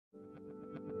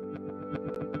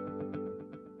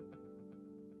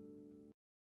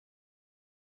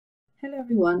Hello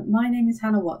everyone, my name is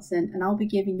Hannah Watson and I'll be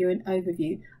giving you an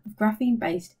overview of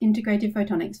graphene-based integrated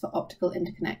photonics for optical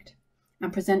interconnect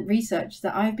and present research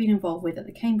that I've been involved with at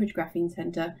the Cambridge Graphene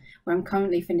Centre, where I'm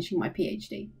currently finishing my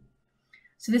PhD.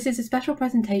 So this is a special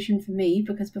presentation for me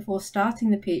because before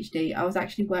starting the PhD I was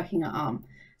actually working at ARM,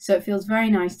 so it feels very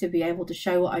nice to be able to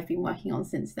show what I've been working on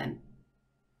since then.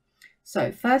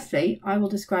 So firstly, I will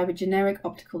describe a generic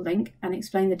optical link and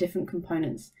explain the different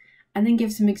components, and then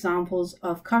give some examples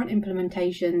of current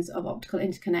implementations of optical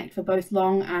interconnect for both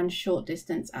long and short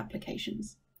distance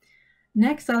applications.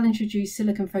 Next, I'll introduce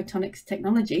silicon photonics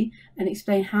technology and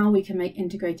explain how we can make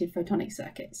integrated photonic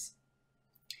circuits.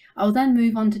 I'll then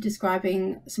move on to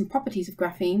describing some properties of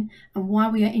graphene and why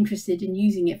we are interested in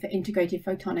using it for integrated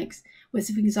photonics with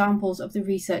some examples of the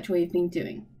research we've been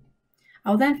doing.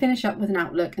 I'll then finish up with an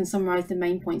outlook and summarize the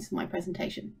main points of my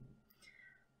presentation.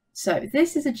 So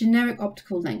this is a generic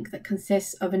optical link that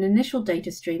consists of an initial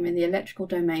data stream in the electrical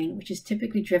domain, which is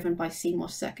typically driven by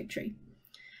CMOS circuitry.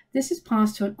 This is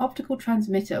passed to an optical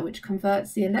transmitter, which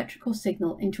converts the electrical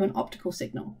signal into an optical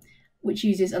signal, which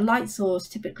uses a light source,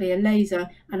 typically a laser,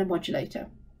 and a modulator.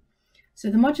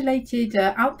 So the modulated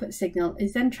output signal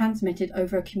is then transmitted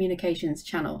over a communications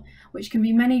channel, which can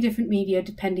be many different media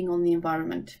depending on the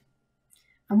environment.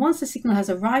 And once the signal has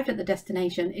arrived at the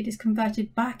destination, it is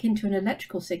converted back into an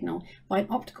electrical signal by an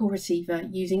optical receiver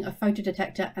using a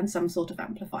photodetector and some sort of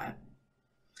amplifier.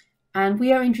 And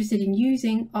we are interested in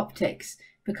using optics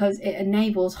because it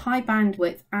enables high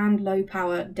bandwidth and low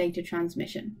power data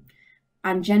transmission.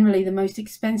 And generally the most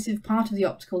expensive part of the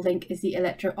optical link is the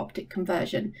electro-optic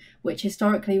conversion, which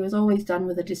historically was always done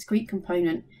with a discrete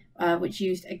component which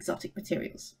used exotic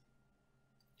materials.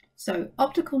 So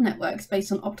optical networks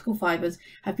based on optical fibers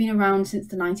have been around since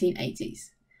the 1980s.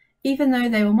 Even though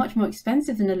they were much more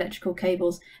expensive than electrical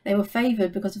cables, they were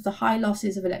favoured because of the high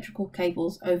losses of electrical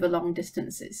cables over long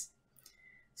distances.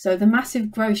 So the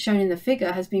massive growth shown in the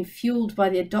figure has been fueled by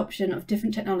the adoption of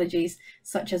different technologies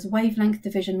such as wavelength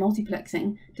division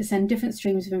multiplexing to send different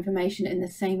streams of information in the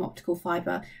same optical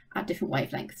fibre at different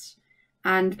wavelengths,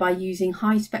 and by using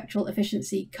high spectral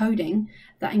efficiency coding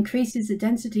that increases the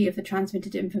density of the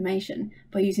transmitted information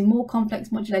by using more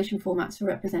complex modulation formats for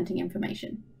representing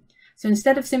information. So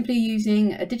instead of simply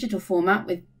using a digital format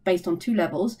based on 2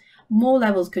 levels, more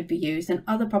levels could be used and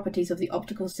other properties of the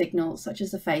optical signal, such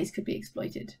as the phase, could be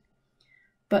exploited.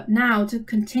 But now, to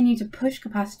continue to push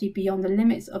capacity beyond the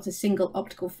limits of the single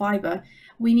optical fibre,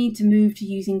 we need to move to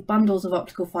using bundles of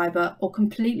optical fibre or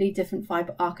completely different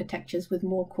fibre architectures with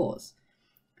more cores.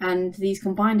 And these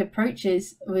combined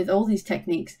approaches with all these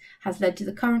techniques has led to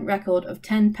the current record of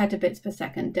 10 petabits per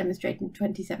second demonstrated in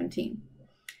 2017.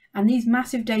 And these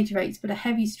massive data rates put a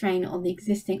heavy strain on the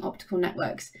existing optical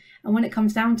networks. And when it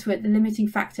comes down to it, the limiting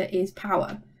factor is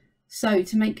power. So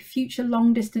to make future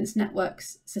long distance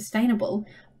networks sustainable,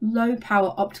 low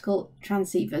power optical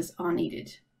transceivers are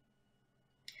needed.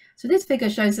 So this figure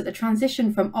shows that the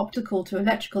transition from optical to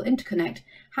electrical interconnect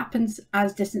happens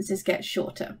as distances get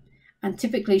shorter. And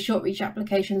typically short reach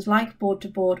applications like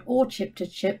board-to-board or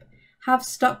chip-to-chip have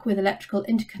stuck with electrical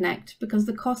interconnect because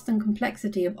the cost and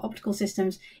complexity of optical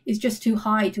systems is just too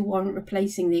high to warrant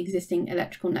replacing the existing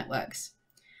electrical networks.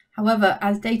 However,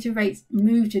 as data rates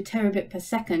move to terabit per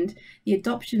second, the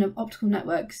adoption of optical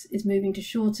networks is moving to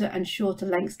shorter and shorter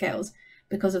length scales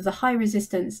because of the high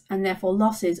resistance and therefore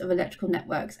losses of electrical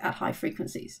networks at high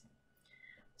frequencies.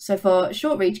 So for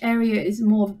short reach, area is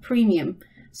more of a premium.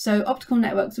 So optical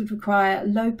networks would require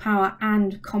low power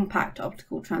and compact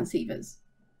optical transceivers.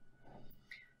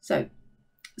 So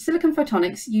silicon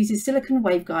photonics uses silicon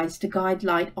waveguides to guide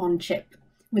light on chip,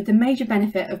 with the major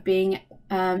benefit of being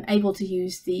able to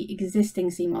use the existing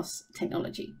CMOS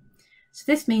technology. So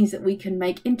this means that we can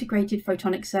make integrated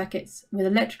photonic circuits with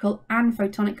electrical and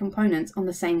photonic components on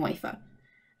the same wafer.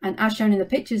 And as shown in the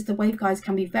pictures, the waveguides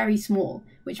can be very small,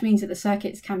 which means that the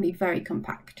circuits can be very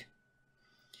compact.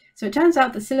 So it turns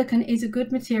out that silicon is a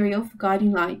good material for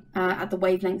guiding light at the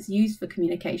wavelengths used for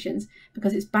communications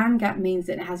because its band gap means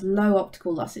that it has low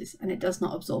optical losses and it does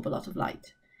not absorb a lot of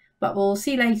light. But we'll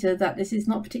see later that this is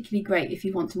not particularly great if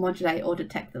you want to modulate or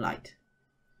detect the light.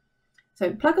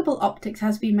 So pluggable optics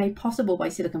has been made possible by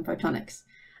silicon photonics.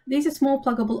 These are small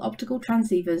pluggable optical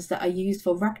transceivers that are used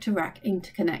for rack-to-rack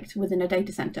interconnect within a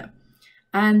data center.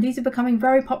 And these are becoming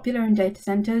very popular in data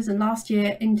centers, and last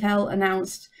year Intel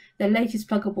announced their latest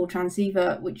pluggable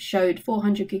transceiver, which showed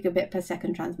 400 gigabit per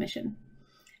second transmission.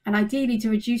 And ideally, to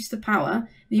reduce the power,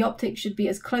 the optics should be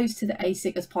as close to the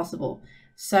ASIC as possible.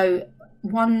 So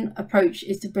one approach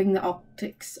is to bring the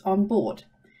optics on board.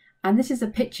 And this is a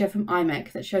picture from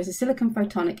IMEC that shows a silicon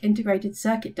photonic integrated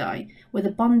circuit die with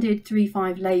a bonded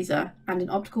 3-5 laser and an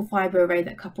optical fiber array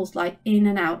that couples light in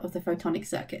and out of the photonic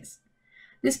circuits.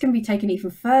 This can be taken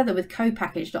even further with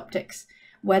co-packaged optics,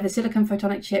 where the silicon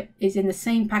photonic chip is in the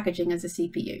same packaging as the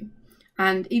CPU.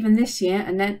 And even this year,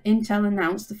 Intel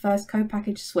announced the first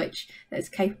co-packaged switch that is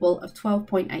capable of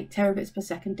 12.8 terabits per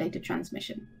second data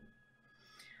transmission.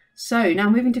 So now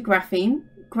moving to graphene.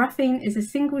 Graphene is a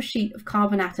single sheet of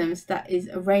carbon atoms that is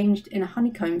arranged in a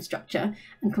honeycomb structure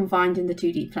and confined in the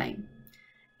 2D plane.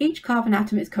 Each carbon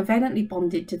atom is covalently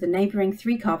bonded to the neighbouring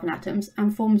 3 carbon atoms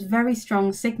and forms very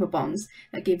strong sigma bonds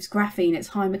that gives graphene its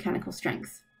high mechanical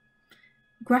strength.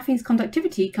 Graphene's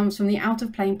conductivity comes from the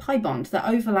out-of-plane pi bond that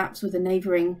overlaps with the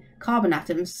neighbouring carbon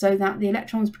atoms so that the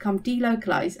electrons become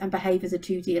delocalized and behave as a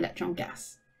 2D electron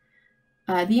gas.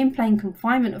 The in-plane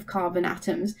confinement of carbon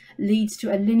atoms leads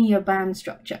to a linear band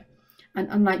structure, and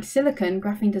unlike silicon,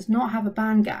 graphene does not have a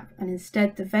band gap, and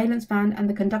instead the valence band and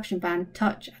the conduction band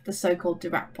touch at the so-called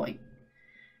Dirac point.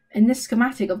 In this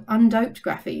schematic of undoped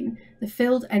graphene, the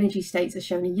filled energy states are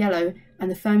shown in yellow and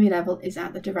the Fermi level is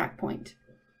at the Dirac point.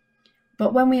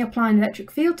 But when we apply an electric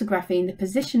field to graphene, the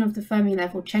position of the Fermi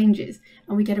level changes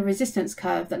and we get a resistance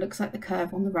curve that looks like the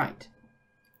curve on the right.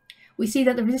 We see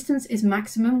that the resistance is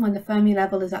maximum when the Fermi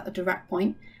level is at the Dirac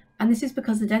point, and this is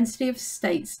because the density of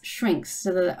states shrinks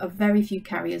so that there are very few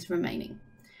carriers remaining.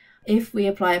 If we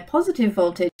apply a positive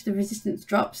voltage, the resistance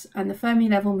drops and the Fermi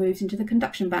level moves into the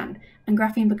conduction band, and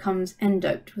graphene becomes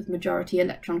n-doped with majority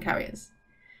electron carriers.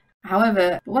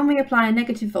 However, when we apply a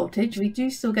negative voltage, we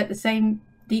do still get the same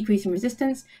decrease in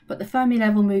resistance, but the Fermi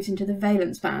level moves into the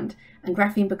valence band, and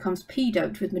graphene becomes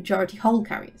p-doped with majority hole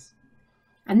carriers.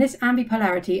 And this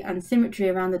ambipolarity and symmetry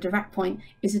around the Dirac point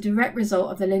is a direct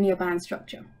result of the linear band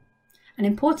structure. And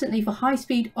importantly, for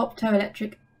high-speed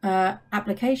optoelectric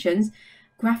applications,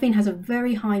 graphene has a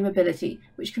very high mobility,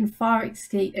 which can far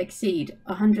exceed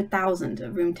 100,000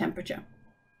 at room temperature.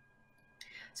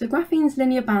 So graphene's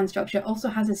linear band structure also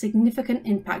has a significant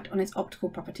impact on its optical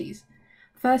properties.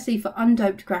 Firstly, for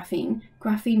undoped graphene,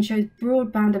 graphene shows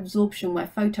broadband absorption where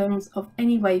photons of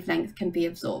any wavelength can be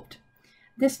absorbed.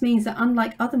 This means that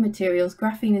unlike other materials,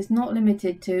 graphene is not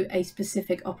limited to a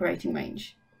specific operating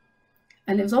range.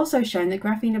 And it was also shown that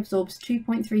graphene absorbs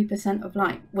 2.3% of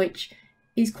light, which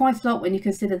is quite a lot when you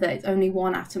consider that it's only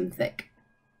 1 atom thick.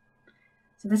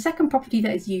 So the second property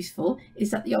that is useful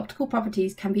is that the optical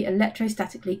properties can be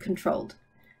electrostatically controlled.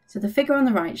 So the figure on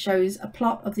the right shows a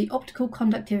plot of the optical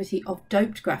conductivity of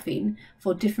doped graphene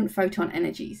for different photon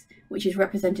energies, which is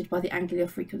represented by the angular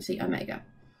frequency omega.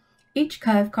 Each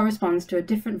curve corresponds to a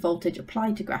different voltage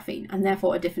applied to graphene and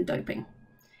therefore a different doping.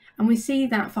 And we see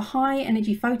that for high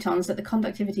energy photons that the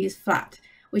conductivity is flat,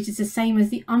 which is the same as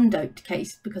the undoped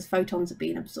case because photons are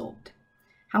being absorbed.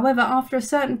 However, after a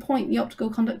certain point, the optical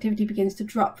conductivity begins to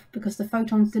drop because the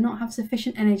photons do not have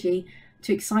sufficient energy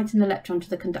to excite an electron to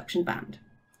the conduction band.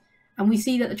 And we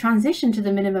see that the transition to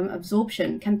the minimum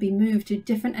absorption can be moved to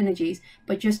different energies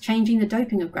by just changing the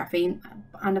doping of graphene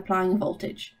and applying a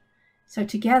voltage. So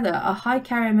together, a high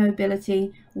carrier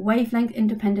mobility, wavelength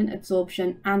independent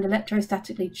absorption, and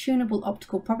electrostatically tunable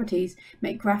optical properties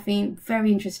make graphene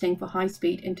very interesting for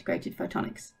high-speed integrated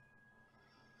photonics.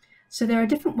 So there are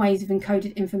different ways of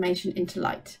encoded information into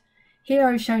light. Here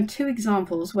I've shown 2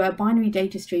 examples where a binary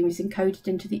data stream is encoded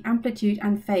into the amplitude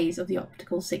and phase of the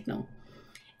optical signal.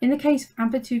 In the case of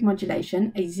amplitude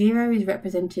modulation, a 0 is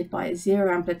represented by a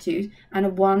 0 amplitude and a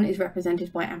 1 is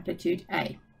represented by amplitude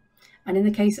A. And in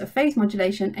the case of phase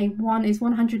modulation, a 1 is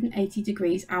 180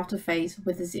 degrees out of phase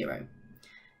with a 0.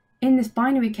 In this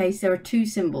binary case, there are 2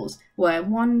 symbols, where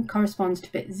one corresponds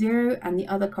to bit 0 and the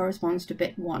other corresponds to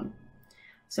bit 1.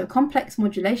 So complex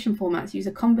modulation formats use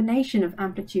a combination of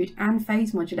amplitude and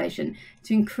phase modulation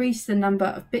to increase the number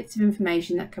of bits of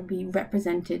information that can be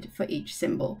represented for each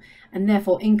symbol, and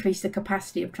therefore increase the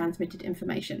capacity of transmitted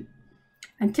information.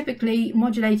 And typically,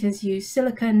 modulators use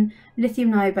silicon,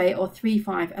 lithium niobate, or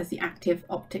 3,5 as the active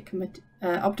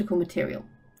optical material.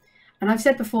 And I've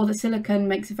said before that silicon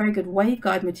makes a very good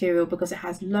waveguide material because it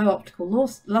has low optical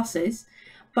losses,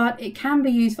 but it can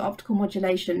be used for optical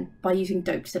modulation by using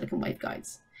doped silicon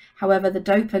waveguides. However, the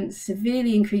dopants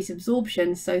severely increase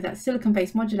absorption so that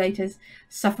silicon-based modulators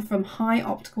suffer from high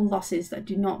optical losses that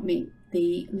do not meet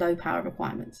the low power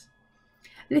requirements.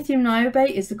 Lithium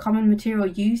niobate is the common material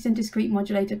used in discrete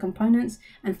modulator components,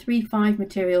 and 3,5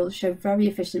 materials show very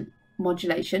efficient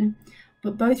modulation,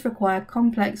 but both require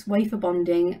complex wafer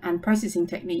bonding and processing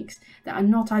techniques that are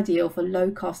not ideal for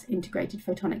low-cost integrated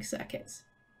photonic circuits.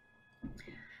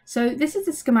 So this is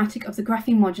the schematic of the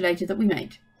graphene modulator that we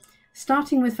made.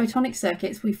 Starting with photonic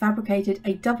circuits, we fabricated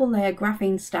a double-layer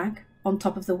graphene stack on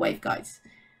top of the waveguides.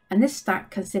 And this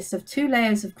stack consists of 2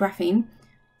 layers of graphene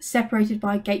separated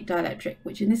by a gate dielectric,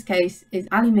 which in this case is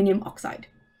aluminium oxide.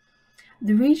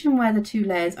 The region where the 2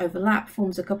 layers overlap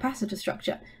forms a capacitor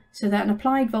structure, so that an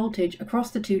applied voltage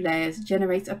across the 2 layers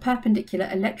generates a perpendicular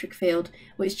electric field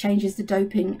which changes the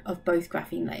doping of both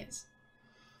graphene layers.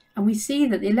 And we see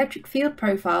that the electric field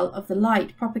profile of the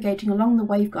light propagating along the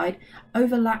waveguide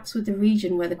overlaps with the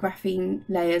region where the graphene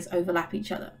layers overlap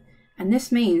each other. And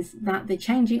this means that the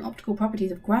changing optical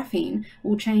properties of graphene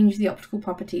will change the optical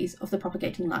properties of the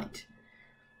propagating light.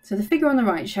 So the figure on the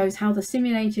right shows how the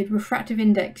simulated refractive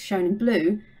index shown in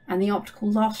blue and the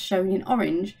optical loss shown in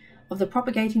orange of the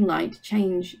propagating light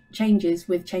changes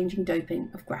with changing doping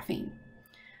of graphene.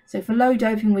 So for low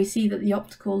doping, we see that the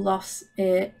optical loss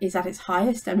is at its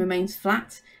highest and remains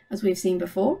flat, as we've seen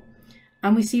before.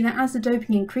 And we see that as the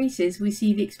doping increases, we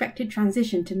see the expected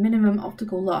transition to minimum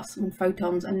optical loss when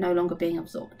photons are no longer being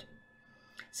absorbed.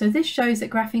 So this shows that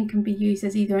graphene can be used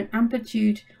as either an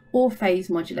amplitude or phase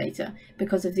modulator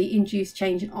because of the induced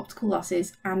change in optical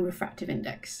losses and refractive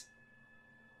index.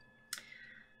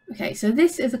 Okay, so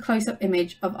this is a close-up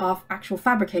image of our actual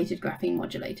fabricated graphene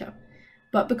modulator.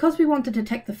 But because we want to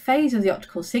detect the phase of the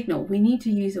optical signal, we need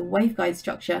to use a waveguide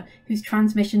structure whose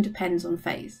transmission depends on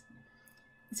phase.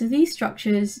 So these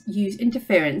structures use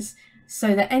interference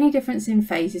so that any difference in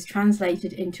phase is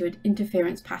translated into an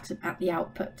interference pattern at the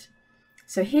output.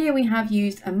 So here we have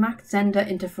used a Mach-Zehnder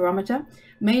interferometer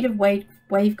made of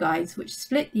waveguides which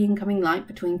split the incoming light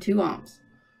between 2 arms.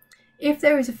 If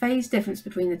there is a phase difference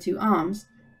between the 2 arms,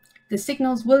 the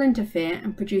signals will interfere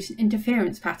and produce an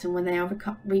interference pattern when they are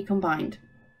recombined.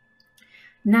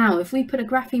 Now, if we put a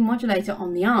graphene modulator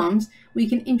on the arms, we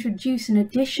can introduce an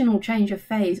additional change of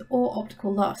phase or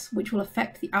optical loss, which will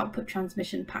affect the output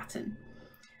transmission pattern.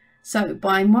 So,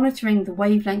 by monitoring the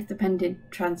wavelength-dependent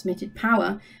transmitted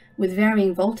power with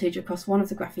varying voltage across one of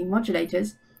the graphene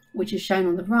modulators, which is shown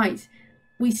on the right,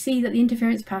 we see that the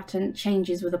interference pattern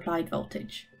changes with applied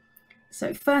voltage.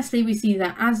 So firstly, we see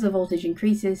that as the voltage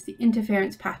increases, the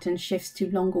interference pattern shifts to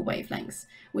longer wavelengths,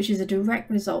 which is a direct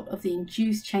result of the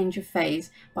induced change of phase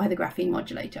by the graphene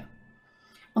modulator.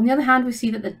 On the other hand, we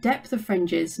see that the depth of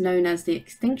fringes, known as the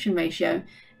extinction ratio,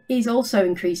 is also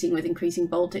increasing with increasing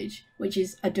voltage, which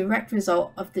is a direct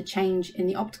result of the change in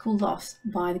the optical loss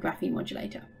by the graphene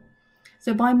modulator.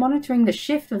 So by monitoring the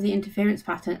shift of the interference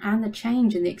pattern and the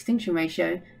change in the extinction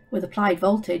ratio, with applied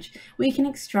voltage, we can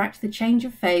extract the change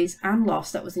of phase and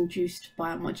loss that was induced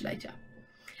by our modulator.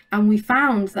 And we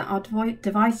found that our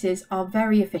devices are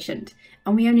very efficient,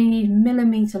 and we only need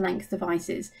millimeter length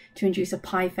devices to induce a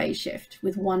pi phase shift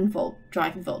with 1 volt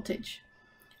driving voltage.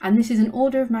 And this is an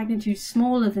order of magnitude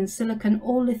smaller than silicon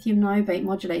or lithium niobate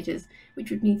modulators,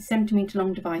 which would need centimeter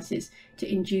long devices to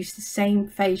induce the same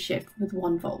phase shift with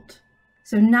 1 volt.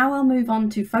 So now I'll move on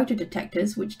to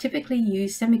photodetectors, which typically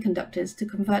use semiconductors to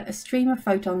convert a stream of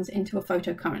photons into a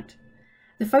photocurrent.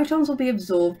 The photons will be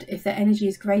absorbed if their energy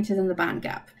is greater than the band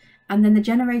gap, and then the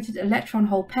generated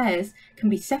electron-hole pairs can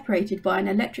be separated by an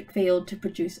electric field to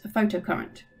produce a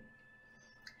photocurrent.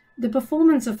 The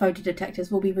performance of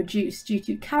photodetectors will be reduced due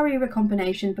to carrier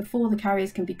recombination before the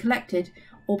carriers can be collected,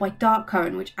 or by dark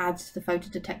current, which adds to the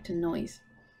photodetector noise.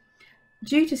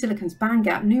 Due to silicon's band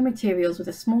gap, new materials with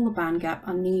a smaller band gap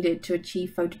are needed to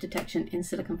achieve photodetection in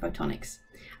silicon photonics.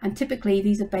 And typically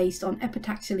these are based on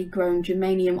epitaxially grown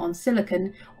germanium on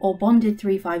silicon or bonded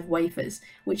 3,5 wafers,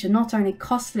 which are not only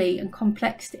costly and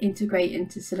complex to integrate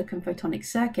into silicon photonic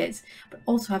circuits, but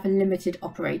also have a limited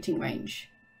operating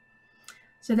range.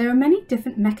 So there are many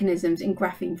different mechanisms in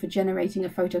graphene for generating a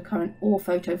photocurrent or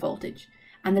photovoltage,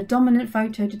 and the dominant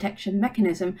photodetection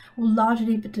mechanism will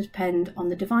largely depend on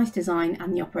the device design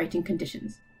and the operating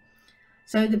conditions.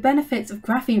 So the benefits of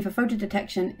graphene for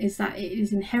photodetection is that it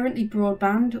is inherently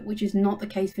broadband, which is not the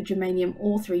case for germanium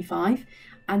or 3,5,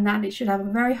 and that it should have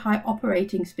a very high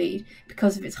operating speed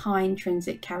because of its high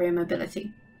intrinsic carrier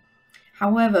mobility.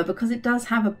 However, because it does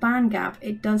have a band gap,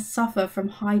 it does suffer from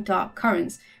high dark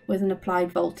currents with an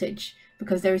applied voltage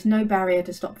because there is no barrier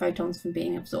to stop photons from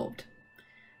being absorbed.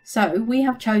 So we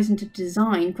have chosen to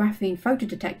design graphene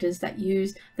photodetectors that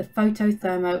use the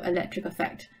photothermoelectric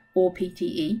effect, or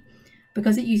PTE,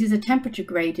 because it uses a temperature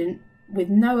gradient with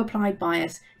no applied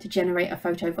bias to generate a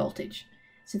photovoltage.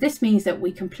 So this means that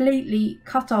we completely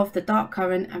cut off the dark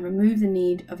current and remove the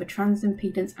need of a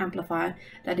transimpedance amplifier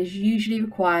that is usually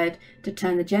required to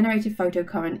turn the generated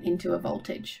photocurrent into a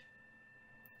voltage.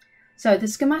 So the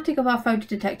schematic of our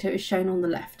photodetector is shown on the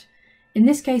left. In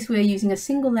this case, we are using a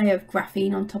single layer of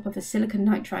graphene on top of a silicon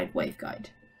nitride waveguide.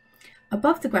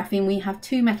 Above the graphene, we have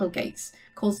two metal gates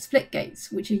called split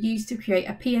gates, which are used to create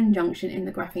a p-n junction in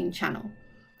the graphene channel.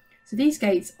 So these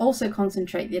gates also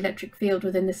concentrate the electric field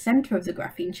within the center of the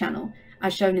graphene channel,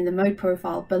 as shown in the mode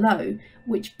profile below,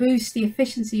 which boosts the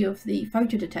efficiency of the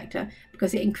photodetector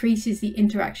because it increases the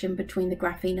interaction between the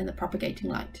graphene and the propagating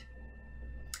light.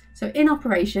 So in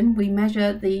operation, we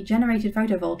measure the generated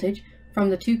photovoltage from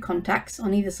the two contacts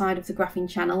on either side of the graphene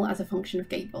channel as a function of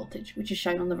gate voltage, which is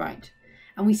shown on the right.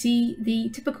 And we see the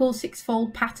typical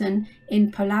six-fold pattern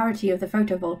in polarity of the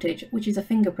photovoltage, which is a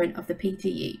fingerprint of the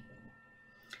PTE.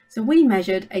 So we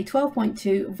measured a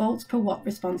 12.2 volts per watt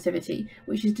responsivity,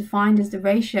 which is defined as the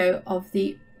ratio of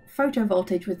the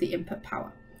photovoltage with the input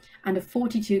power, and a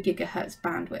 42 gigahertz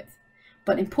bandwidth.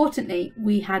 But importantly,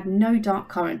 we had no dark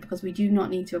current because we do not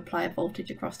need to apply a voltage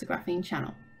across the graphene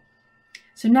channel.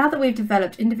 So now that we've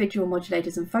developed individual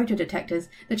modulators and photodetectors,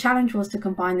 the challenge was to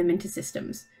combine them into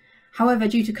systems. However,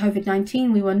 due to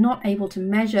COVID-19, we were not able to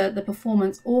measure the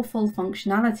performance or full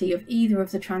functionality of either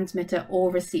of the transmitter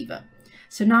or receiver.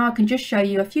 So now I can just show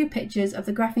you a few pictures of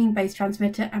the graphene-based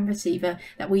transmitter and receiver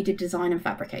that we did design and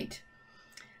fabricate.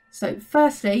 So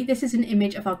firstly, this is an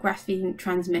image of our graphene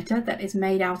transmitter that is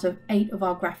made out of 8 of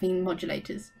our graphene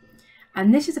modulators.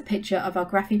 And this is a picture of our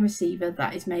graphene receiver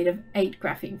that is made of 8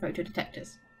 graphene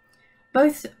photodetectors.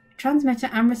 Both transmitter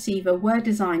and receiver were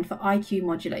designed for IQ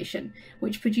modulation,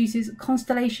 which produces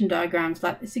constellation diagrams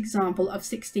like this example of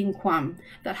 16 QAM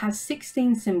that has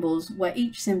 16 symbols where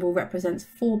each symbol represents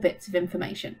 4 bits of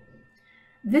information.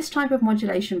 This type of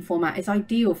modulation format is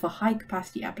ideal for high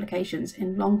capacity applications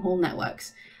in long-haul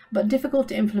networks, but difficult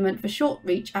to implement for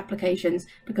short-reach applications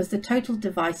because the total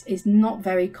device is not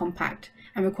very compact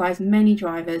and requires many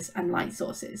drivers and light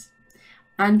sources.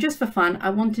 And just for fun, I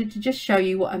wanted to just show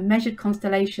you what a measured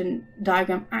constellation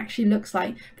diagram actually looks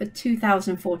like for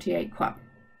 2048 QAM.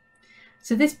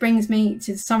 So this brings me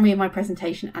to the summary of my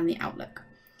presentation and the outlook.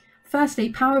 Firstly,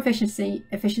 power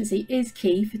efficiency is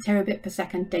key for terabit per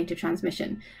second data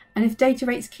transmission. And if data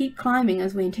rates keep climbing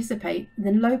as we anticipate,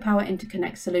 then low power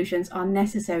interconnect solutions are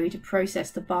necessary to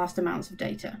process the vast amounts of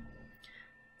data.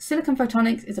 Silicon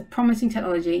photonics is a promising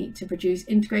technology to produce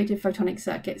integrated photonic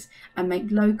circuits and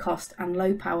make low cost and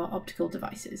low power optical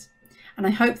devices. And I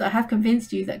hope that I have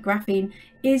convinced you that graphene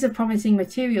is a promising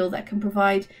material that can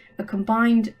provide a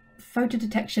combined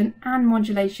photodetection and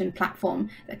modulation platform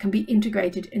that can be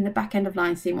integrated in the back end of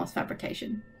line CMOS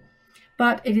fabrication.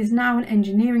 But it is now an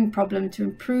engineering problem to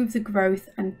improve the growth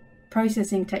and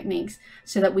processing techniques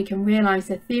so that we can realize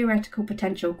the theoretical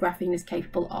potential graphene is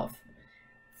capable of.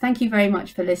 Thank you very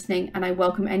much for listening, and I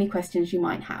welcome any questions you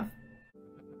might have.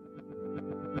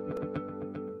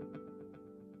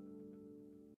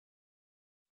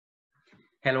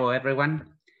 Hello,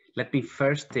 everyone. Let me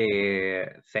first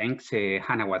thank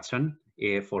Hannah Watson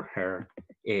for her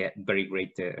very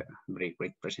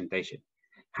great presentation.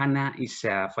 Hannah is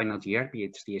a final year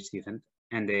PhD student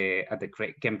and at the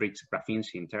Cambridge Graphene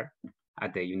Center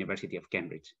at the University of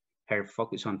Cambridge. Her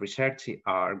focus on research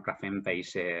are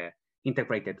graphene-based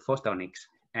integrated photonics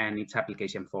and its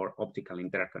application for optical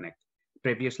interconnect.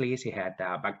 Previously, she had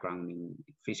a background in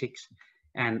physics.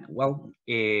 And well,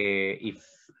 if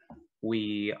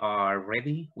we are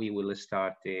ready, we will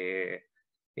start saying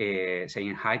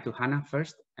hi to Hannah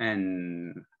first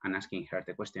and asking her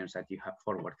the questions that you have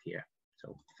forward here.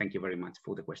 So thank you very much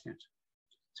for the questions.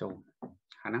 So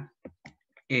Hannah,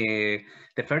 the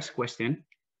first question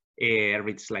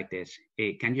reads like this.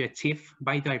 Can you achieve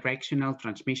bidirectional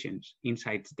transmissions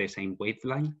inside the same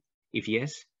wavelength? If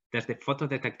yes, does the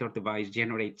photodetector device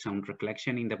generate some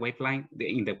reflection in the waveline,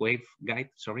 in the waveguide,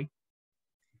 sorry?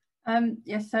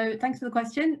 Yes, so thanks for the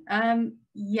question.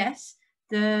 Yes,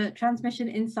 the transmission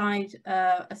inside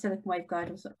a silicon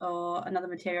waveguide or another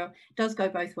material does go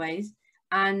both ways.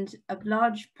 And a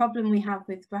large problem we have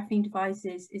with graphene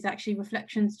devices is actually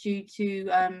reflections due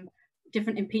to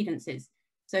different impedances.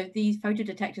 So these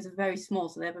photodetectors are very small,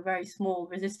 so they have a very small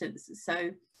resistance.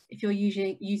 So if you're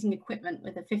using equipment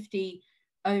with a 50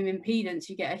 ohm impedance,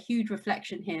 you get a huge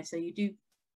reflection here. So you do,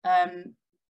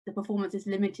 the performance is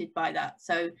limited by that.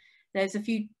 So there's a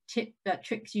few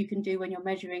tricks you can do when you're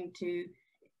measuring to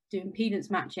do impedance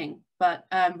matching, but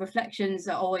reflections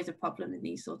are always a problem in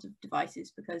these sorts of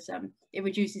devices because it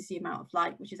reduces the amount of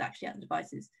light which is actually at the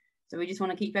devices. So we just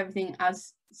want to keep everything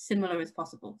as similar as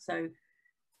possible. So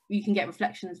you can get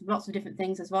reflections of lots of different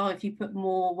things as well. If you put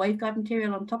more waveguide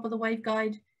material on top of the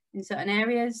waveguide in certain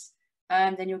areas,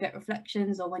 then you'll get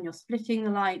reflections, or when you're splitting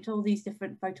the light, all these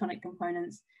different photonic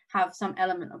components have some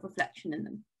element of reflection in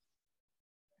them.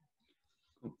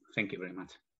 Thank you very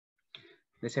much.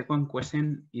 The second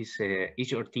question is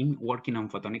your team working on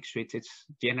photonic switches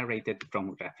generated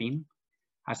from graphene?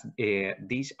 As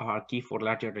these are key for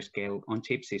larger scale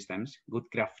on-chip systems, good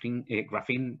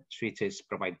graphene switches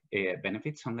provide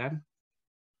benefits on that?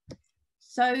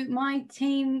 So my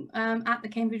team at the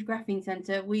Cambridge Graphene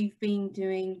Centre, we've been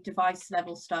doing device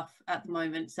level stuff at the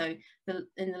moment. So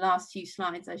in the last few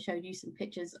slides, I showed you some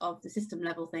pictures of the system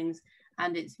level things,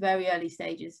 and it's very early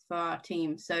stages for our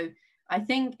team. So I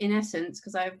think in essence,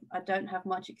 because I don't have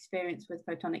much experience with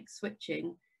photonic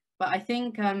switching, but I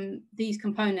think these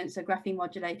components, so graphene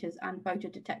modulators and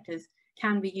photodetectors,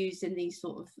 can be used in these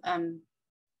sort of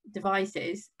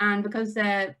devices. And because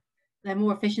they're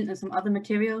more efficient than some other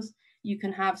materials, you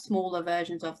can have smaller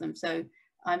versions of them. So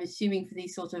I'm assuming for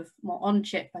these sort of more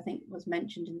on-chip, I think was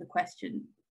mentioned in the question,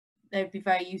 they'd be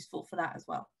very useful for that as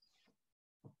well.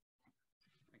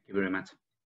 Thank you very much.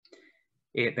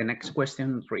 The next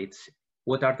question reads,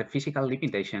 what are the physical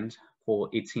limitations for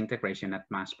its integration at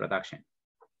mass production?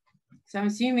 So I'm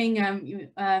assuming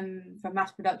for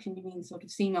mass production, you mean sort of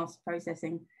CMOS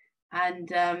processing.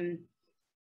 And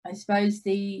I suppose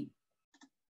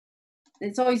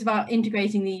it's always about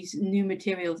integrating these new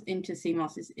materials into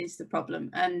CMOS is the problem.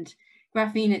 And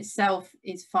graphene itself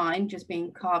is fine, just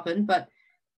being carbon, but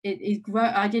it is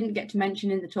I didn't get to mention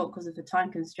in the talk because of the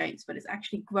time constraints, but it's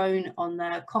actually grown on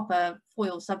the copper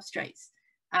foil substrates.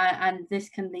 And this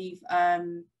can leave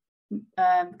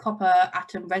copper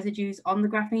atom residues on the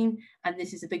graphene, and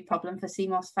this is a big problem for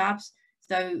CMOS fabs.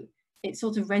 So it's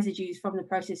sort of residues from the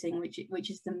processing, which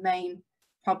is the main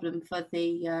problem for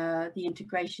the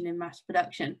integration in mass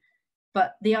production.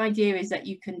 But the idea is that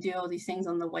you can do all these things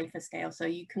on the wafer scale. So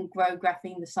you can grow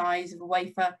graphene the size of a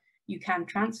wafer, you can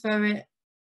transfer it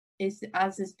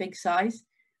as this big size.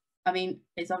 I mean,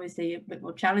 it's obviously a bit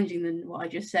more challenging than what I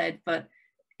just said, but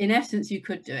in essence, you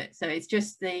could do it. So it's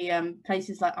just the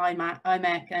places like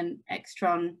IMEC and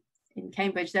Extron in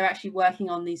Cambridge, they're actually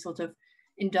working on these sort of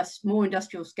more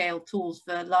industrial scale tools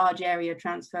for large area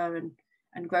transfer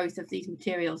and growth of these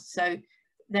materials. So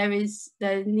there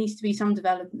needs to be some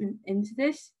development into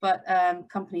this, but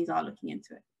companies are looking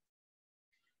into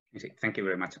it. Thank you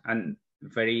very much. And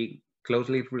very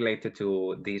closely related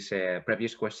to this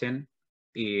previous question,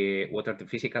 what are the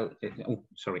physical, oh,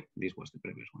 sorry, this was the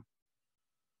previous one.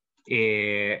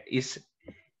 Is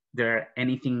there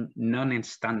anything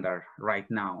non-standard right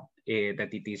now that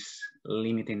it is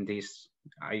limiting this?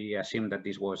 I assume that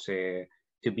this was to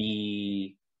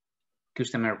be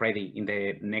customer ready in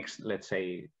the next, let's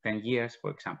say, 10 years, for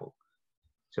example.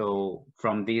 So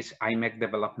from this IMEC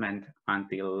development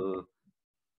until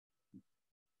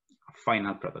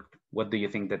final product, what do you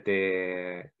think that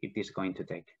it is going to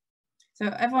take? So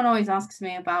everyone always asks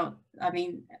me about, I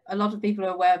mean, a lot of people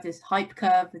are aware of this hype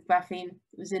curve with graphene.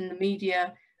 It was in the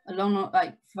media for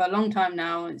a long time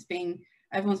now.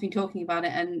 Everyone's been talking about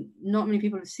it, and not many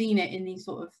people have seen it in these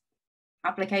sort of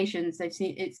applications. They've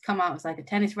seen it's come out as like a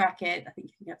tennis racket. I think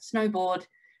you can get a snowboard,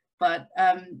 but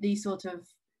these sort of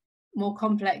more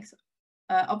complex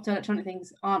optoelectronic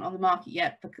things aren't on the market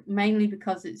yet, mainly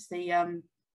because it's the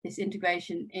this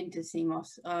integration into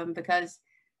CMOS, because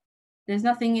there's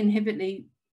nothing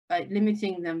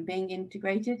limiting them being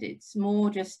integrated. It's more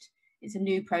just, it's a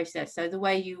new process. So the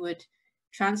way you would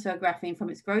transfer graphene from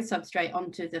its growth substrate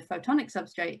onto the photonic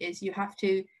substrate is you have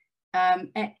to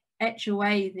etch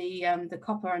away the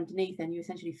copper underneath, and you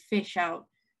essentially fish out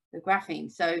the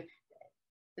graphene. So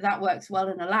that works well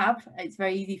in a lab. It's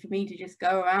very easy for me to just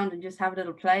go around and just have a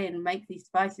little play and make these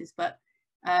devices, but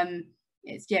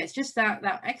it's just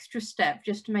that extra step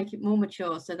just to make it more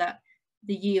mature so that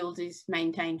the yield is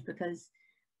maintained, because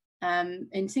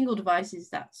in single devices,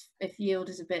 if yield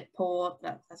is a bit poor,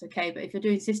 that's okay. But if you're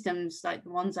doing systems like the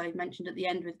ones I mentioned at the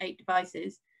end with 8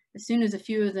 devices, as soon as a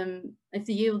few of them, if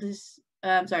the yield is,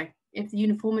 if the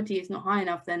uniformity is not high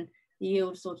enough, then the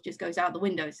yield sort of just goes out the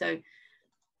window. So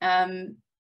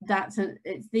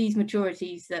it's these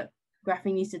maturities that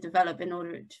graphene needs to develop in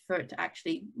order for it to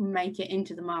actually make it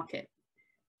into the market.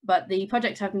 But the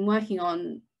projects I've been working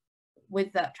on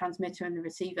with that transmitter and the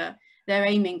receiver, they're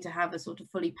aiming to have a sort of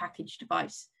fully packaged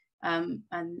device, and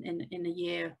in a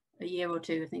year or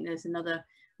two. I think there's another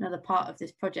part of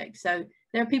this project. So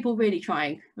there are people really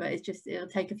trying, but it'll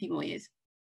take a few more years.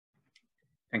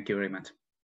 Thank you very much.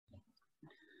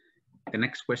 The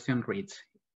next question reads,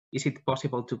 is it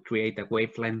possible to create a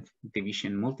wavelength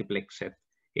division multiplexed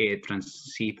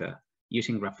transceiver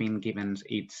using graphene given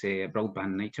its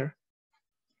broadband nature?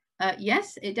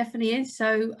 Yes, it definitely is.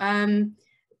 So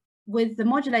with the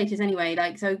modulators anyway,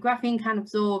 so graphene can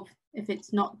absorb, if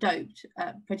it's not doped,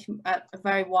 at a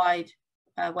very wide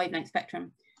wavelength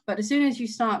spectrum. But as soon as you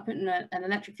start putting an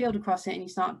electric field across it and you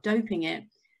start doping it,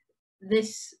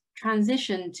 this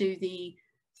transition to the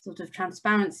sort of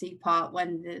transparency part,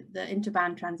 when the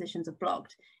interband transitions are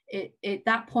blocked, it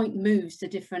that point moves to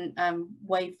different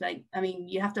wavelength. I mean,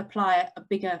 you have to apply a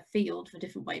bigger field for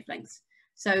different wavelengths.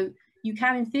 So you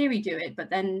can in theory do it, but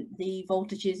then the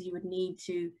voltages you would need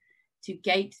to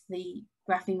gate the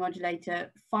graphene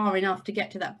modulator far enough to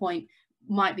get to that point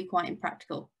might be quite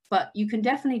impractical. But you can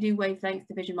definitely do wavelength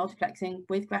division multiplexing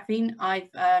with graphene.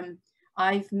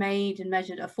 I've made and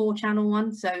measured a 4-channel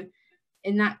one. So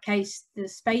in that case, the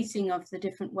spacing of the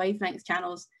different wavelength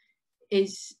channels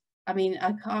is, I mean,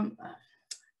 I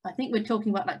think we're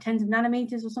talking about like tens of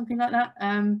nanometers or something like that,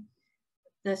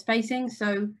 the spacing.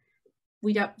 So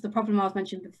the problem I was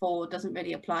mentioning before doesn't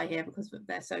really apply here because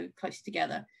they're so close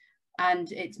together. And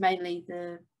it's mainly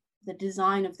the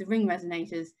design of the ring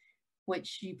resonators,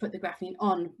 which you put the graphene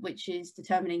on, which is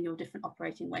determining your different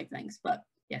operating wavelengths. But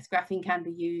yes, graphene can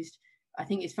be used. I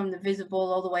think it's from the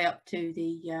visible all the way up to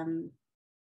the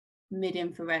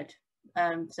mid-infrared.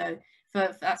 So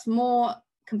that's more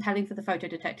compelling for the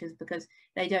photodetectors because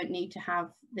they don't need to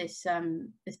have this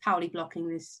this Pauli blocking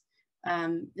this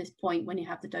point when you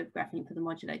have the doped graphene for the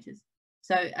modulators.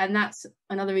 So, and that's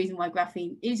another reason why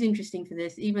graphene is interesting for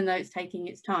this, even though it's taking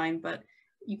its time, but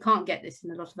you can't get this in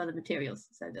a lot of other materials.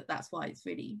 So that's why it's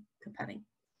really compelling.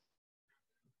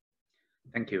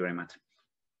 Thank you very much.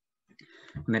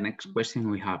 The next question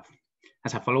we have,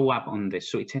 as a follow-up on the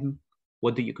switching,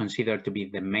 what do you consider to be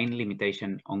the main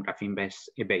limitation on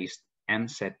graphene-based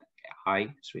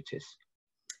MZI switches?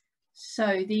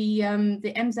 So the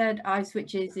MZI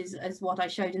switches is what I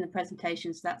showed in the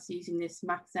presentation. So that's using this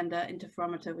Mach-Zehnder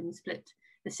interferometer when you split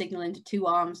the signal into 2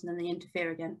 arms and then they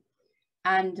interfere again.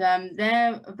 And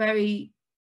they're a very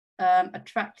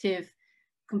attractive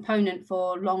component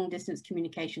for long distance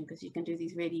communication because you can do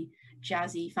these really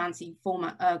jazzy, fancy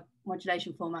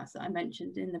modulation formats that I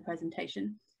mentioned in the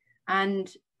presentation.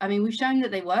 And I mean, we've shown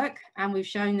that they work and we've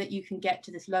shown that you can get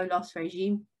to this low loss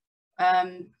regime.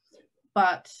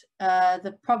 But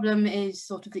the problem is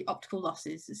sort of the optical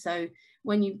losses. So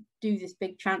when you do this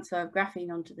big transfer of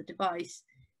graphene onto the device,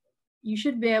 you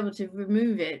should be able to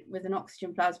remove it with an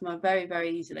oxygen plasma very, very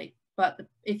easily. But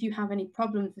if you have any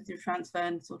problems with the transfer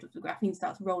and sort of the graphene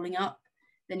starts rolling up,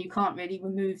 then you can't really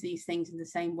remove these things in the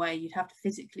same way. You'd have to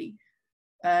physically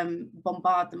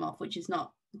bombard them off, which is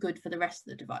not good for the rest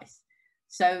of the device.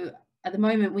 So at the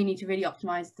moment, we need to really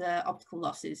optimize the optical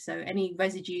losses. So any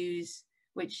residues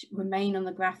which remain on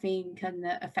the graphene can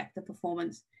affect the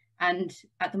performance. And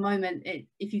at the moment,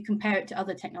 if you compare it to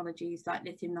other technologies like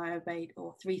lithium niobate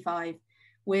or 3,5,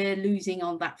 we're losing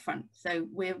on that front. So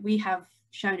we have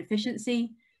shown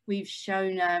efficiency. We've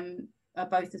shown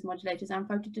both as modulators and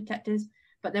photodetectors.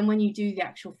 But then when you do the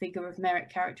actual figure of merit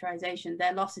characterization,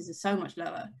 their losses are so much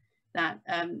lower that,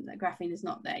 that graphene is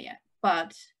not there yet.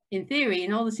 But in theory,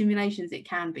 in all the simulations, it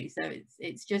can be. So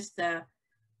it's just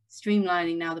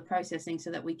streamlining now the processing so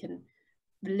that we can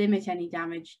limit any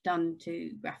damage done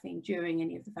to graphene during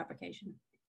any of the fabrication.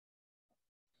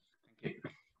 Thank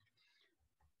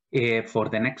you. For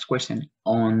the next question,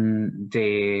 on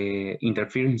the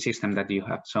interference system that you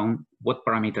have shown, what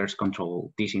parameters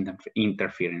control this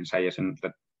interference? I assume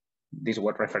that this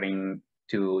was referring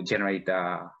to generate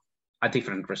a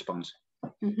different response.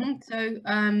 Mm-hmm. So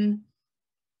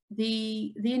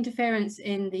the interference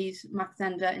in these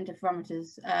Mach-Zehnder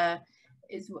interferometers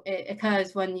it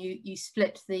occurs when you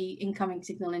split the incoming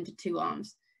signal into 2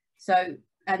 arms. So,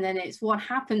 and then it's what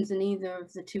happens in either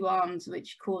of the 2 arms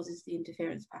which causes the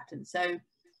interference pattern. So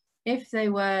if they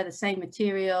were the same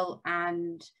material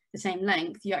and the same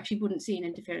length, you actually wouldn't see an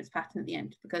interference pattern at the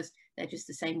end because they're just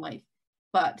the same wave.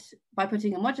 But by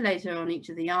putting a modulator on each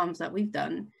of the arms that we've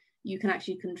done, you can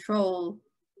actually control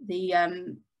the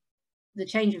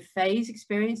change of phase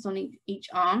experienced on each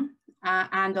arm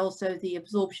and also the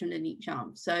absorption in each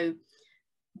arm. So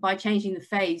by changing the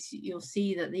phase, you'll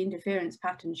see that the interference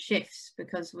pattern shifts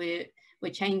because we're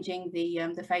changing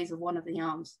the phase of one of the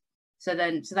arms. So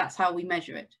that's how we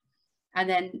measure it. And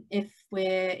then if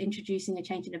we're introducing a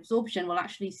change in absorption, we'll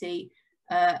actually see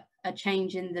a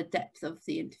change in the depth of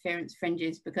the interference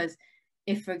fringes, because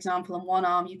if, for example, on one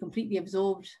arm you completely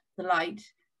absorbed the light,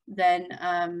 then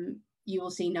you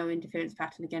will see no interference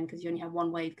pattern again because you only have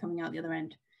one wave coming out the other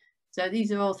end. So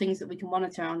these are all things that we can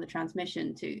monitor on the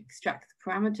transmission to extract the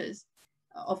parameters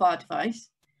of our device.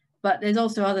 But there's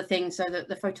also other things, so that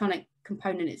the photonic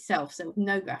component itself, so with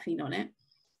no graphene on it,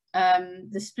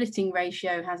 the splitting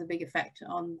ratio has a big effect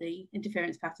on the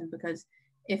interference pattern, because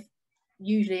if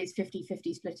usually it's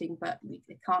 50-50 splitting, but we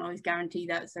can't always guarantee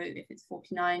that. So if it's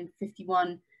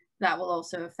 49-51, that will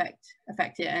also affect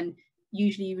it. And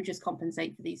usually you would just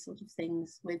compensate for these sort of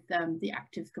things with the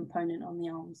active component on the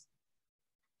arms.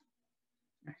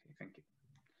 Okay, thank you.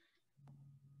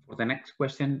 For the next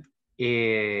question,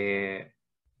 it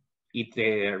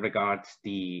regards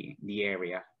the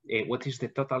area. What is the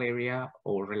total area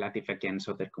or relative against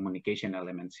other communication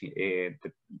elements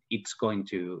that it's going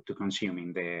to consume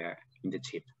in the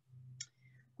chip?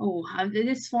 Oh,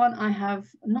 this one I have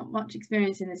not much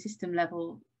experience in the system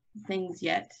level things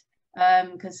yet,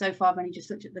 because so far I've only just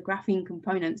looked at the graphene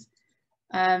components.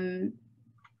 And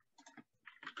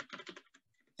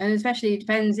especially it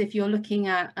depends if you're looking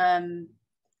at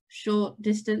short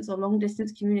distance or long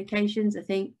distance communications. I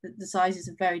think that the sizes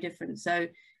are very different. So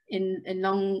in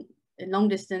long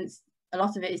distance, a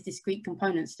lot of it is discrete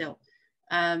components still.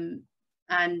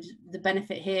 And the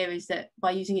benefit here is that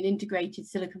by using an integrated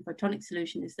silicon photonic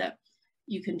solution is that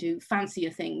you can do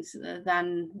fancier things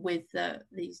than with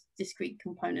these discrete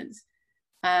components.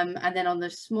 And then on the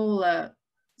smaller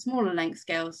length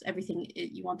scales, everything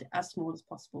you want it as small as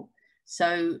possible.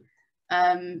 So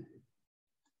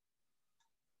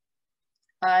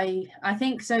I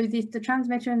think so. The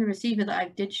transmitter and the receiver that I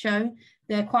did show,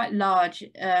 they're quite large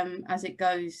as it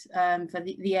goes for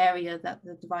the area that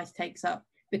the device takes up,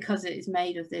 because it is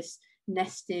made of this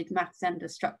nested Mach-Zehnder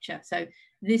structure. So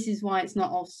this is why it's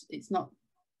not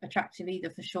attractive either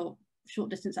for short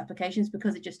distance applications,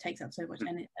 because it just takes up so much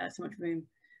room.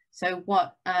 So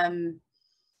what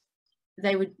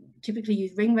they would typically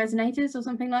use ring resonators or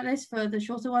something like this for the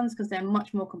shorter ones, because they're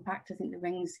much more compact. I think the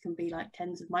rings can be like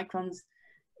tens of microns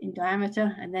in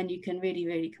diameter, and then you can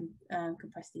really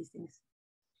compress these things.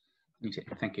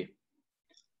 Thank you.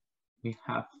 We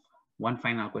have one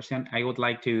final question. I would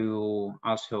like to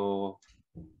also,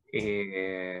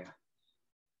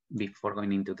 before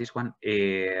going into this one,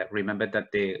 remember that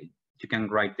you can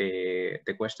write the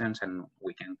questions and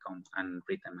we can come and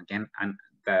read them again. And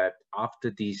that after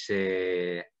this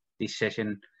this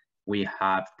session, we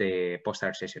have the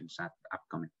poster sessions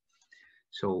upcoming.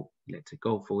 So let's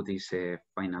go for this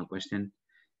final question.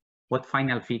 What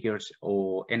final figures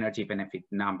or energy benefit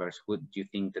numbers would you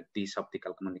think that these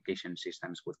optical communication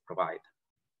systems would provide?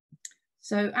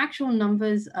 So actual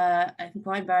numbers, I'm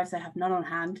quite embarrassed I have none on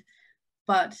hand,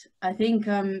 but I think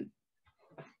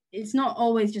it's not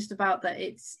always just about that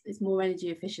it's more energy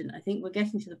efficient. I think we're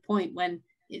getting to the point when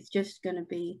it's just going to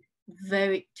be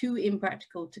too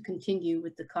impractical to continue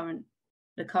with the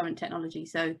current technology.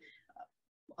 So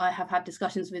I have had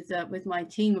discussions with my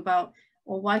team about,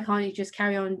 well, why can't you just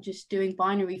carry on just doing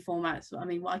binary formats? I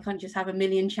mean, why can't you just have 1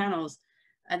 million channels?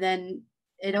 And then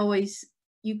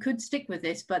you could stick with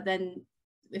this, but then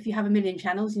if you have 1 million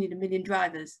channels, you need 1 million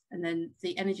drivers, and then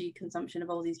the energy consumption of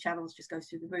all these channels just goes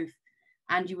through the roof.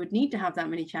 And you would need to have that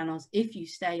many channels if you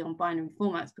stay on binary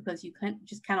formats, because you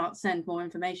just cannot send more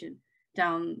information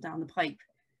down the pipe.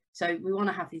 So we want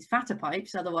to have these fatter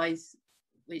pipes, otherwise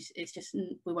it's just,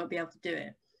 we won't be able to do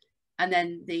it. And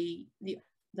then the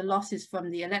losses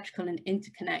from the electrical and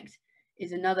interconnect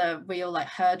is another real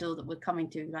hurdle that we're coming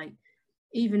to. Like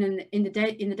even in the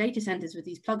data centers with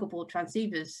these pluggable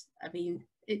transceivers, I mean,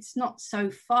 it's not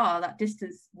so far, that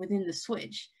distance within the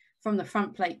switch from the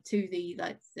front plate to the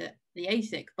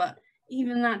ASIC, but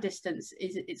even that distance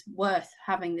it's worth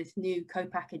having this new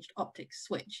co-packaged optics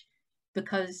switch,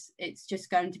 because it's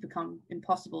just going to become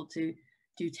impossible to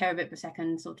do terabit per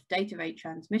second sort of data rate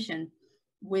transmission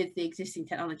with the existing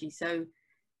technology. So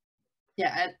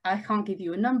yeah, I can't give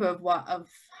you a number of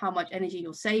how much energy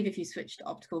you'll save if you switch to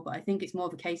optical, but I think it's more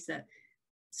of a case that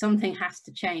something has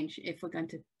to change if we're going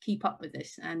to keep up with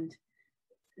this, and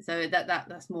so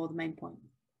that's more the main point.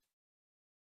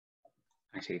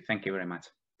 I see. Thank you very much.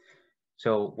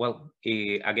 So, well,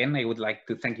 again, I would like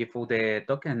to thank you for the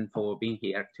talk and for being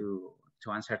here to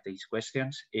answer these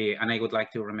questions. And I would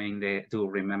like to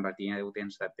remember the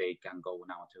audience that they can go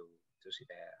now to see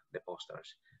the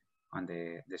posters on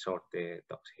the short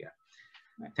talks here.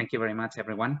 Right. Thank you very much,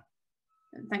 everyone.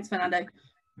 Thanks, Fernando.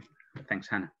 Thanks,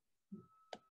 Hannah.